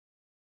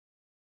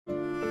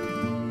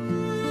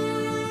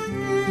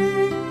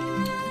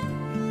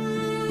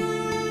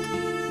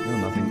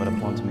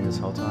this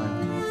whole time?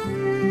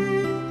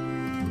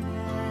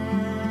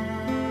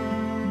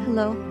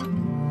 Hello?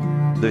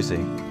 Lucy,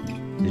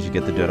 did you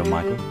get the dirt on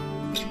Michael?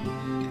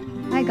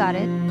 I got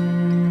it.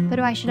 But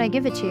why should I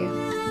give it to you?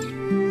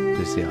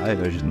 Lucy, I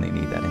urgently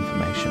need that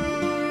information.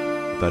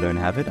 If I don't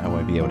have it, I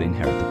won't be able to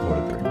inherit the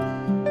Porter Group.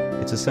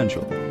 It's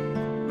essential.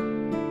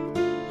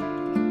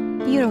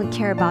 You don't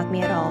care about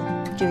me at all,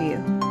 do you?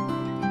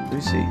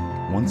 Lucy,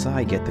 once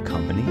I get the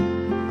company,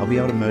 I'll be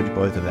able to merge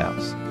both of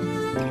ours.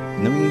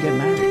 And then we can get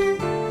married.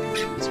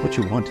 That's what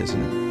you want,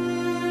 isn't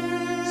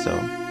it? So,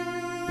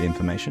 the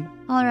information?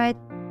 Alright.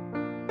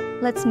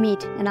 Let's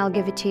meet and I'll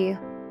give it to you.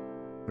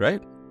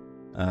 Right?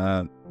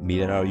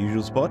 Meet at our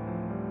usual spot?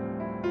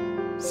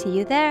 See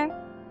you there.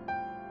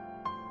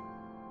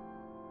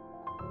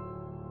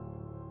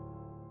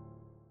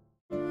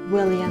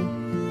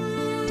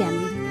 William, damn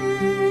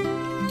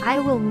you. I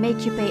will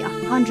make you pay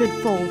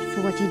 100-fold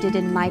for what you did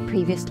in my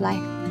previous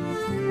life.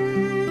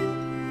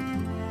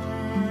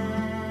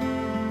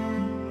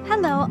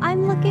 Hello,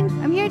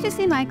 I'm here to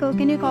see Michael.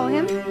 Can you call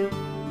him?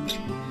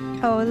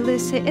 Oh,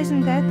 Lucy,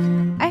 isn't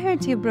it? I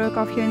heard you broke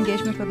off your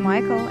engagement with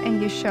Michael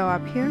and you show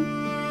up here.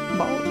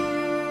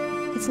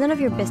 Bold. It's none of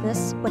your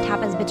business what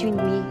happens between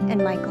me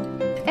and Michael.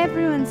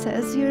 Everyone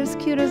says you're as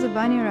cute as a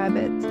bunny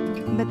rabbit,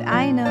 but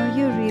I know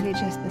you're really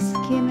just a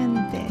scheming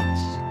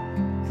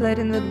bitch.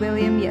 Flirting with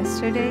William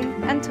yesterday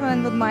and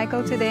toying with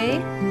Michael today?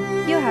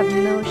 You have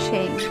no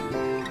shame.